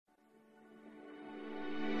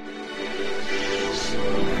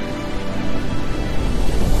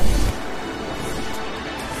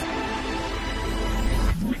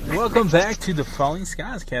Welcome back to the Falling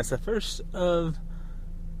Skies cast, the first of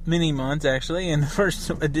many months, actually, and the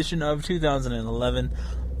first edition of 2011.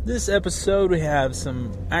 This episode, we have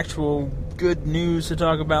some actual good news to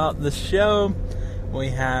talk about. The show, we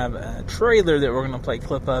have a trailer that we're going to play a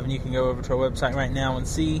clip of, and you can go over to our website right now and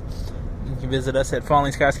see. You can visit us at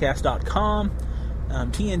fallingskiescast.com.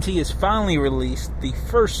 TNT has finally released the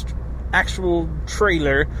first actual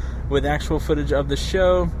trailer with actual footage of the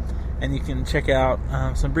show, and you can check out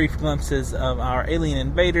some brief glimpses of our alien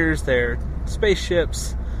invaders, their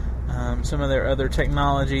spaceships, some of their other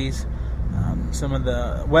technologies, some of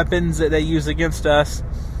the weapons that they use against us,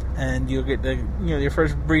 and you'll get your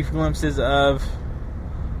first brief glimpses of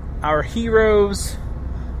our heroes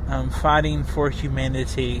fighting for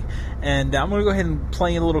humanity. And I'm going to go ahead and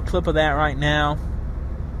play a little clip of that right now.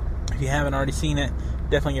 If you haven't already seen it,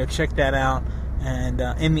 definitely go check that out. And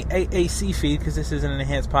in the AAC feed, because this is an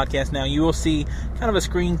enhanced podcast now, you will see kind of a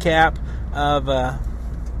screen cap of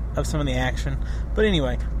some of the action. But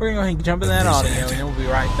anyway, we're going to go ahead and jump in that audio, and then we'll be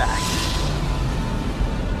right back.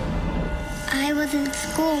 I was in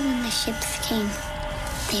school when the ships came.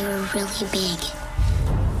 They were really big.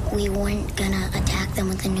 We weren't gonna attack them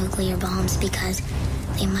with the nuclear bombs because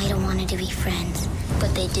they might have wanted to be friends.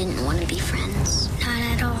 But they didn't want to be friends. Not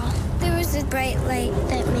at all. There was a bright light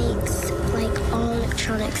that makes, all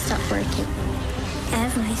electronics stop working.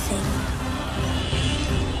 Everything.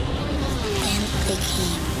 Then they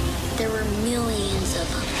came. There were millions of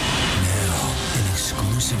them. Now, an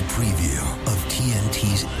exclusive preview of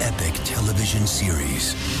TNT's epic television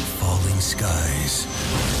series, Falling Skies.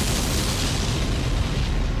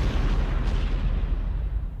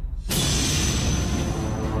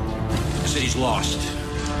 The city's lost.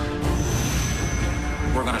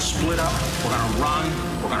 We're gonna split up, we're gonna run,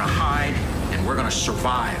 we're gonna hide, and we're gonna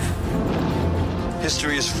survive.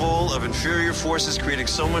 History is full of inferior forces creating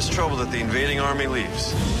so much trouble that the invading army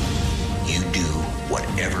leaves. You do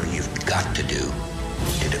whatever you've got to do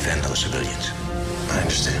to defend those civilians. I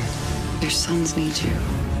understand. Your sons need you.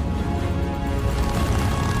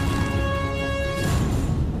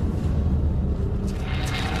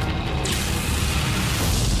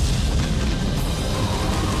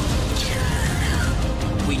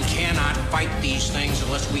 We cannot fight these things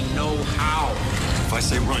unless we know how. If I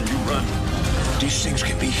say run, you run. These things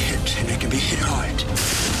can be hit, and they can be hit hard.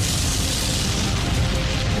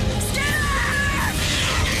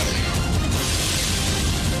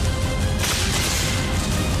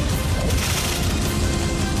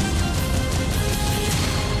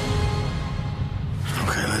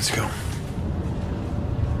 Okay, let's go.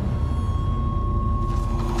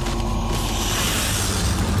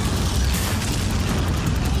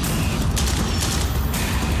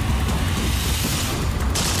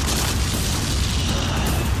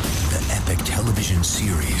 Television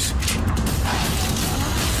series.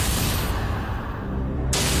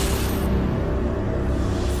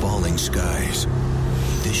 Falling Skies.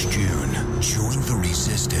 This June, join the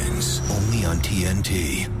Resistance. Only on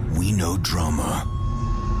TNT. We know drama.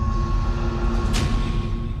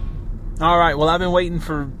 Alright, well, I've been waiting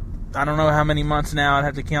for I don't know how many months now. I'd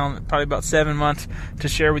have to count, probably about 7 months, to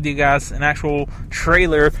share with you guys an actual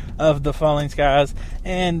trailer of the Falling Skies.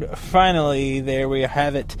 And finally, there we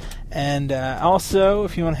have it. And also,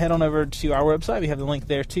 if you want to head on over to our website, we have the link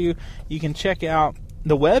there too. You can check out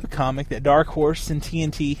the web comic that Dark Horse and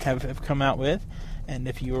TNT have come out with. And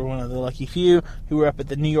if you were one of the lucky few who were up at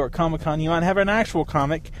the New York Comic Con, you might have an actual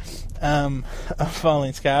comic of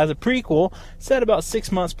Falling Skies, a prequel set about 6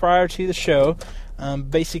 months prior to the show.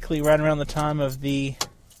 Basically right around the time of the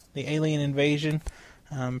alien invasion,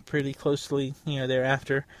 pretty closely,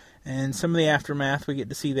 thereafter. And some of the aftermath we get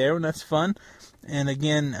to see there, and that's fun. And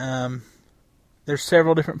again, there's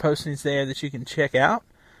several different postings there that you can check out,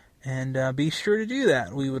 and be sure to do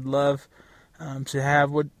that. We would love to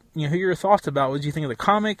have hear your thoughts about what you think of the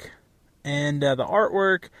comic and the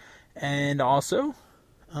artwork, and also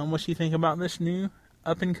what you think about this new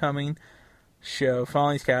up and coming show,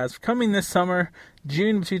 Falling Skies, coming this summer,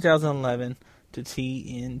 June of 2011, to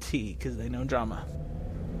TNT, because they know drama.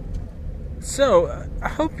 So, I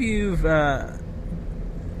hope you've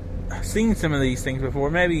seen some of these things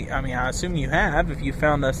before. I assume you have, if you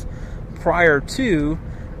found us prior to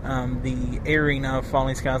the airing of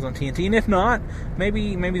Falling Skies on TNT. And if not,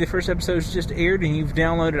 maybe the first episode's just aired and you've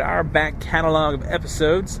downloaded our back catalog of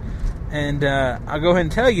episodes. And I'll go ahead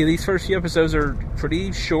and tell you, these first few episodes are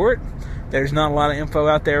pretty short. There's not a lot of info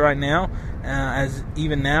out there right now. As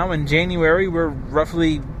even now in January, we're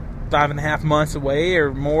roughly 5.5 months away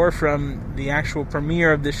or more from the actual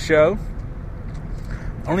premiere of this show.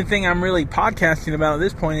 Only thing I'm really podcasting about at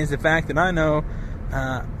this point is the fact that I know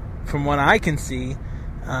from what I can see,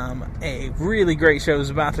 a really great show is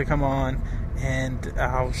about to come on, and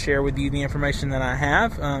I'll share with you the information that I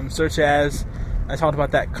have, such as I talked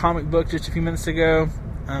about that comic book just a few minutes ago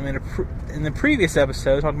in the previous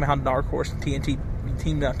episode, talking about how Dark Horse and TNT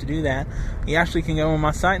teamed up to do that. You actually can go on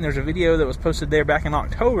my site, and there's a video that was posted there back in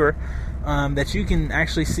October that you can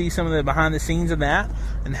actually see some of the behind the scenes of that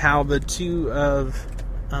and how the two of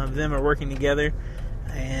them are working together.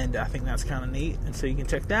 And I think that's kind of neat. And so you can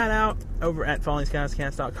check that out over at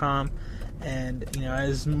FallingSkiesCast.com. And,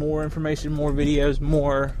 as more information, more videos,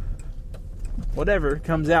 more whatever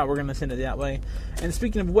comes out, we're going to send it that way. And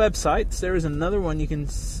speaking of websites, there is another one you can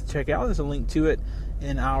check out. There's a link to it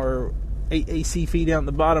in our AAC feed down at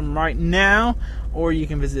the bottom right now. Or you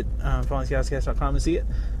can visit FallingSkiesCast.com to see it.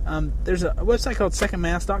 There's a website called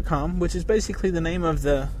SecondMass.com, which is basically the name of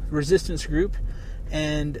the resistance group.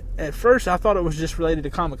 And at first, I thought it was just related to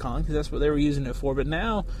Comic-Con, because that's what they were using it for. But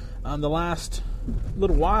now, the last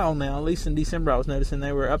little while now, at least in December, I was noticing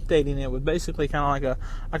they were updating it with basically kind of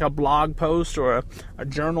like a blog post or a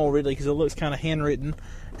journal, really, because it looks kind of handwritten.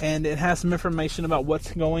 And it has some information about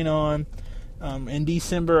what's going on in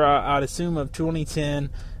December, I'd assume, of 2010,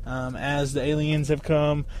 as the aliens have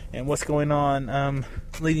come, and what's going on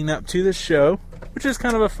leading up to the show, which is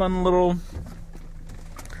kind of a fun little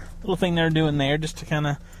thing they're doing there, just to kind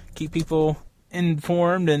of keep people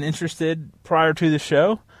informed and interested prior to the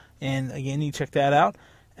show. And again, you check that out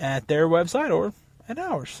at their website or at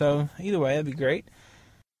ours. So either way, that'd be great.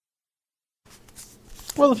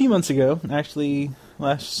 Well, a few months ago, actually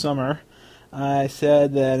last summer, I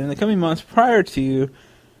said that in the coming months prior to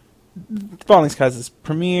Falling Skies'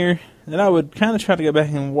 premiere, that I would kind of try to go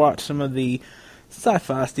back and watch some of the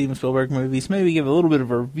sci-fi Steven Spielberg movies, maybe give a little bit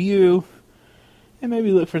of a review, and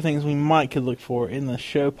maybe look for things we could look for in the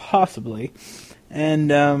show, possibly.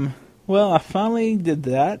 And, well, I finally did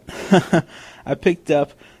that. I picked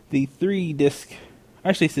up the 2-disc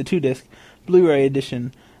Blu-ray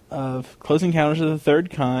edition of Close Encounters of the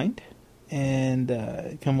Third Kind, and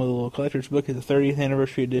it come with a little collector's book. It's the 30th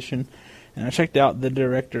anniversary edition, and I checked out the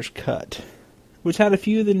director's cut, which had a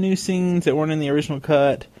few of the new scenes that weren't in the original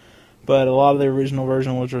cut, but a lot of the original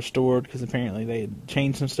version was restored because apparently they had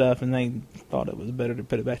changed some stuff and they thought it was better to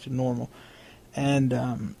put it back to normal. And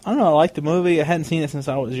I don't know, I liked the movie. I hadn't seen it since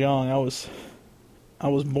I was young. I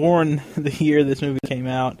was born the year this movie came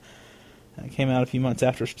out. It came out a few months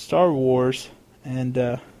after Star Wars.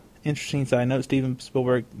 And interesting side note, Steven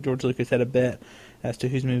Spielberg, George Lucas had a bet as to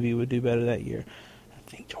whose movie would do better that year. I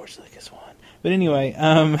think George Lucas won. But anyway,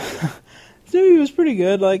 this movie was pretty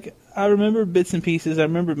good. Like, I remember bits and pieces. I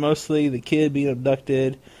remembered mostly the kid being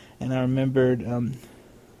abducted, and I remembered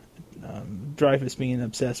Dreyfuss being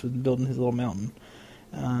obsessed with building his little mountain.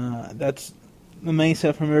 That's the main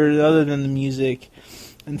stuff I remembered, other than the music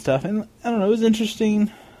and stuff. And I don't know, it was interesting.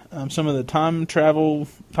 Some of the time travel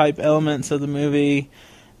type elements of the movie,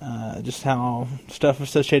 just how stuff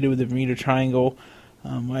associated with the Bermuda Triangle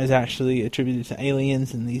was actually attributed to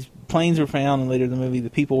aliens, and these planes were found, and later in the movie the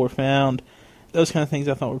people were found. Those kind of things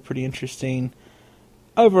I thought were pretty interesting.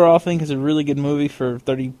 Overall, I think it's a really good movie for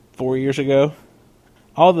 34 years ago.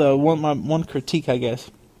 Although, one critique, I guess,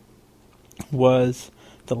 was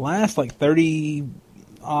the last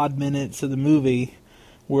 30-odd minutes of the movie.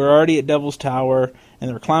 We're already at Devil's Tower, and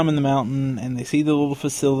they're climbing the mountain, and they see the little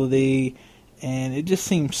facility, and it just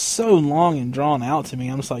seems so long and drawn out to me.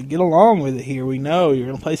 I'm just like, get along with it here. We know you're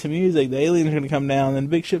going to play some music, the aliens are going to come down, then the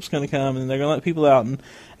big ship's going to come, and they're going to let people out, and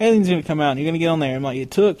aliens are going to come out, and you're going to get on there. I'm like,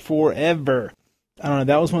 it took forever. I don't know,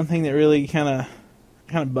 that was one thing that really kind of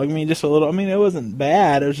bugged me just a little. I mean, it wasn't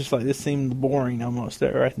bad, it was just like, this seemed boring almost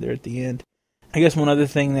right there at the end. I guess one other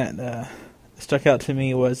thing that stuck out to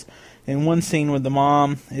me was in one scene where the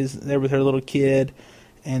mom is there with her little kid,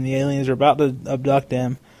 and the aliens are about to abduct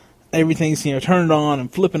them. Everything's, turned on and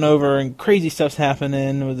flipping over, and crazy stuff's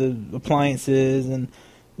happening with the appliances and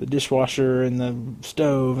the dishwasher and the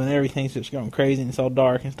stove, and everything's just going crazy, and it's all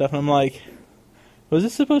dark and stuff. And I'm like, was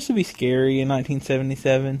this supposed to be scary in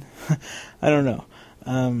 1977? I don't know.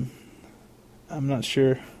 I'm not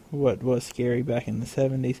sure what was scary back in the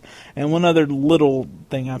 70s. And one other little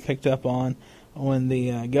thing I picked up on, when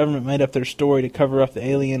the government made up their story to cover up the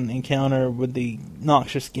alien encounter with the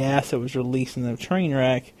noxious gas that was released in the train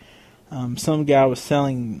wreck, some guy was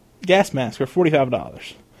selling gas masks for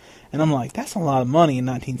 $45. And I'm like, that's a lot of money in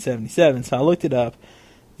 1977. So I looked it up.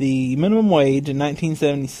 The minimum wage in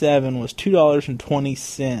 1977 was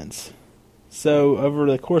 $2.20. So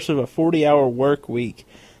over the course of a 40-hour work week,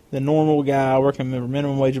 the normal guy working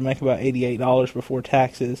minimum wage would make about $88 before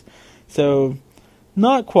taxes. So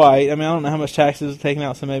not quite. I mean, I don't know how much taxes are taken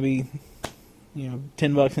out, so maybe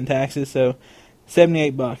 $10 in taxes, so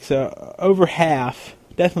 $78. So over half,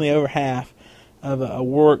 definitely over half of a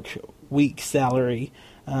work week salary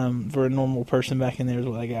for a normal person back in there is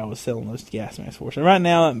what that guy was selling those gas masks for. So right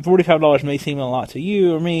now, $45 may seem a lot to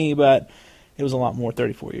you or me, but it was a lot more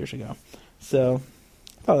 34 years ago. So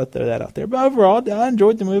I thought I'd throw that out there. But overall, I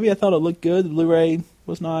enjoyed the movie. I thought it looked good. The Blu-ray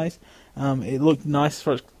was nice. It looked nice as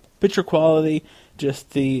far as picture quality,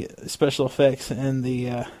 just the special effects and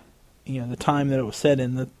the the time that it was set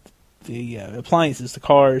in, the appliances, the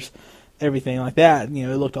cars, everything like that.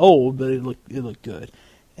 It looked old, but it looked good,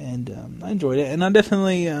 and I enjoyed it. And I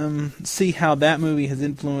definitely see how that movie has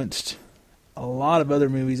influenced a lot of other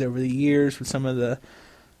movies over the years with some of the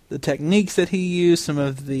techniques that he used, some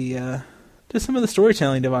of the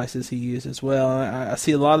storytelling devices he used as well. I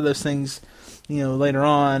see a lot of those things, later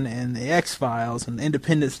on in the X-Files and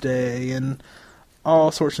Independence Day and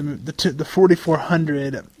all sorts of the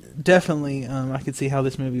 4400. Definitely, I could see how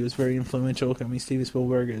this movie was very influential. I mean, Steven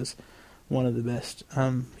Spielberg is one of the best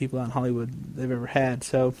people out in Hollywood they've ever had.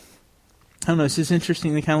 So, I don't know, it's just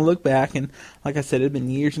interesting to kind of look back. And like I said, it had been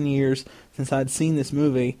years and years since I'd seen this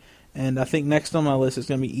movie. And I think next on my list is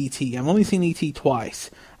going to be E.T. I've only seen E.T. twice.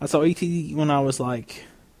 I saw E.T. when I was like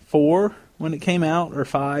 4 when it came out, or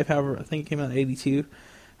 5, however, I think it came out in 82.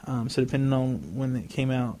 So depending on when it came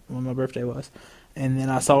out, when my birthday was. And then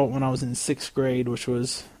I saw it when I was in 6th grade, which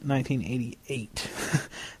was 1988.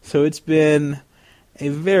 So it's been a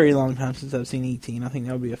very long time since I've seen E.T., and I think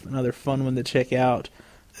that would be another fun one to check out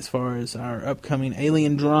as far as our upcoming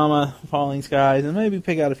alien drama, Falling Skies, and maybe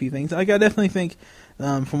pick out a few things. I definitely think,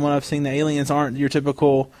 from what I've seen, the aliens aren't your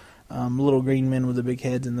typical little green men with the big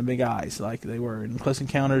heads and the big eyes like they were in Close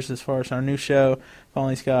Encounters. As far as our new show,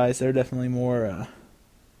 Falling Skies, they're definitely more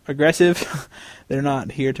aggressive. They're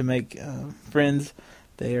not here to make friends.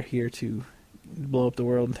 They are here to blow up the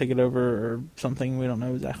world and take it over or something. We don't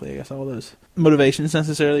know exactly, I guess, all those motivations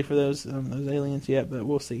necessarily for those aliens yet, but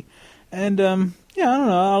we'll see. And, I don't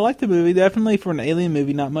know. I like the movie. Definitely for an alien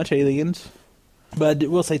movie, not much aliens. But I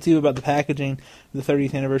will say, too, about the packaging. The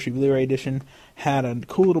 30th Anniversary Blu-ray Edition had a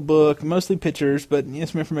cool little book, mostly pictures, but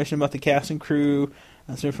some information about the cast and crew,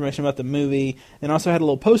 some information about the movie, and also had a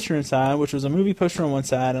little poster inside, which was a movie poster on one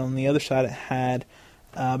side, and on the other side it had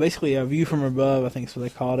basically a view from above, I think is what they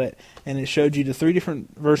called it, and it showed you the 3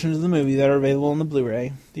 different versions of the movie that are available on the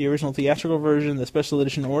Blu-ray, the original theatrical version, the special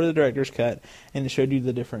edition, or the director's cut, and it showed you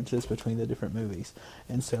the differences between the different movies.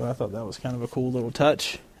 And so I thought that was kind of a cool little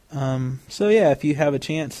touch. So yeah, if you have a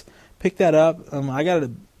chance, pick that up. I got it at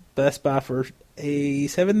Best Buy for a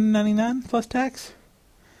 $7.99 plus tax.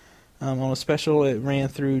 On a special, it ran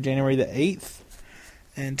through January the 8th.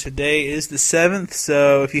 And today is the 7th,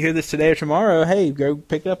 so if you hear this today or tomorrow, hey, go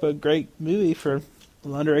pick up a great movie for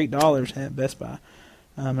under $8 at Best Buy.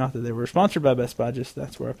 Not that they were sponsored by Best Buy, just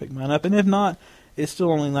that's where I picked mine up. And if not, it's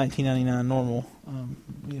still only $19.99 normal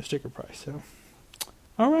sticker price. So,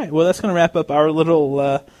 all right, well, that's going to wrap up our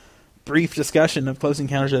little brief discussion of Close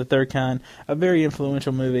Encounters of the Third Kind, a very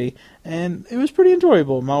influential movie, and it was pretty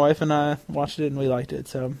enjoyable. My wife and I watched it, and we liked it.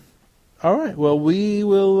 So, all right, well, we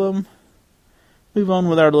will move on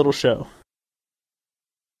with our little show.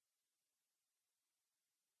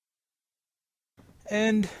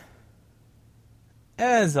 And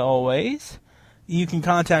as always, you can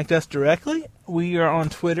contact us directly. We are on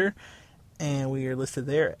Twitter, and we are listed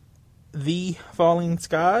there, The Falling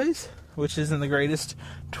Skies, which isn't the greatest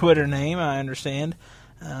Twitter name, I understand.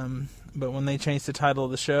 But when they changed the title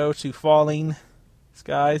of the show to Falling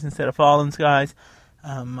Skies instead of Fallen Skies,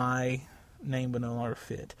 my name would no longer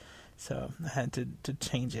fit. So I had to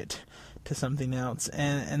change it to something else.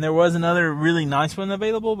 And there was another really nice one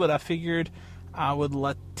available, but I figured I would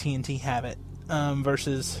let TNT have it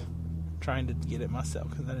versus trying to get it myself,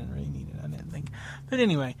 because I didn't really need it, I didn't think. But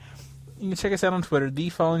anyway, you can check us out on Twitter, The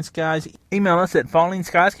Falling Skies. Email us at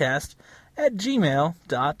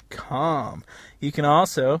fallingskiescast@gmail.com. You can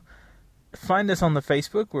also find us on the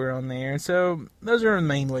Facebook. We're on there. And so those are the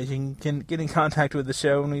main ways you can get in contact with the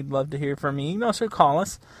show, and we'd love to hear from you. You can also call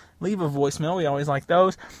us. Leave a voicemail. We always like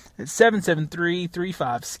those. It's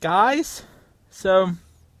 773-35-SKIES. So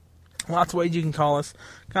lots of ways you can call us,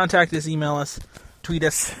 contact us, email us, tweet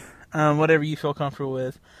us, whatever you feel comfortable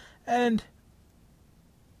with. And,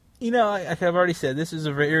 like I've already said, this is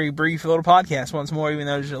a very brief little podcast once more, even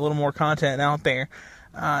though there's a little more content out there.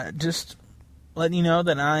 Just letting you know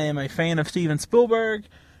that I am a fan of Steven Spielberg,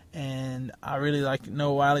 and I really like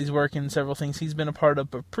Noah Wiley's work in several things he's been a part of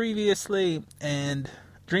previously, and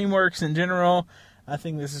DreamWorks in general. I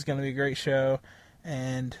think this is going to be a great show,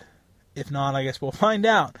 and if not, I guess we'll find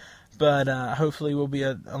out. But hopefully we'll be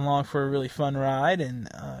along for a really fun ride. And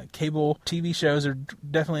cable TV shows are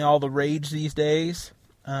definitely all the rage these days.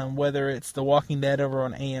 Whether it's The Walking Dead over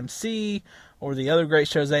on AMC, or the other great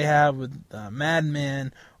shows they have with Mad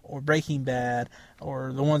Men, or Breaking Bad,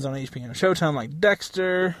 or the ones on HBO and Showtime like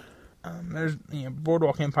Dexter. There's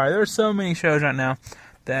Boardwalk Empire. There's so many shows right now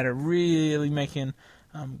that are really making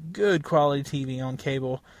good quality TV on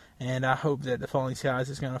cable, and I hope that The Falling Skies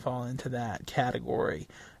is going to fall into that category.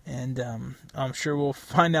 And I'm sure we'll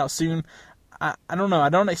find out soon. I don't know. I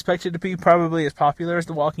don't expect it to be probably as popular as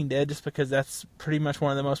The Walking Dead, just because that's pretty much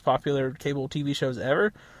one of the most popular cable TV shows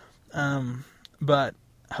ever. But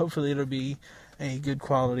hopefully it'll be a good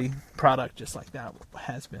quality product, just like that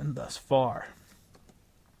has been thus far.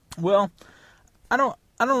 Well, I don't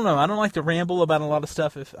know. I don't like to ramble about a lot of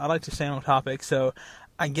stuff. I like to stay on topic. So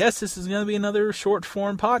I guess this is going to be another short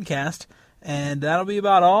form podcast, and that'll be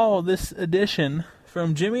about all this edition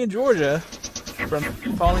from Jimmy and Georgia from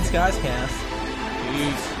Falling Skies Cast.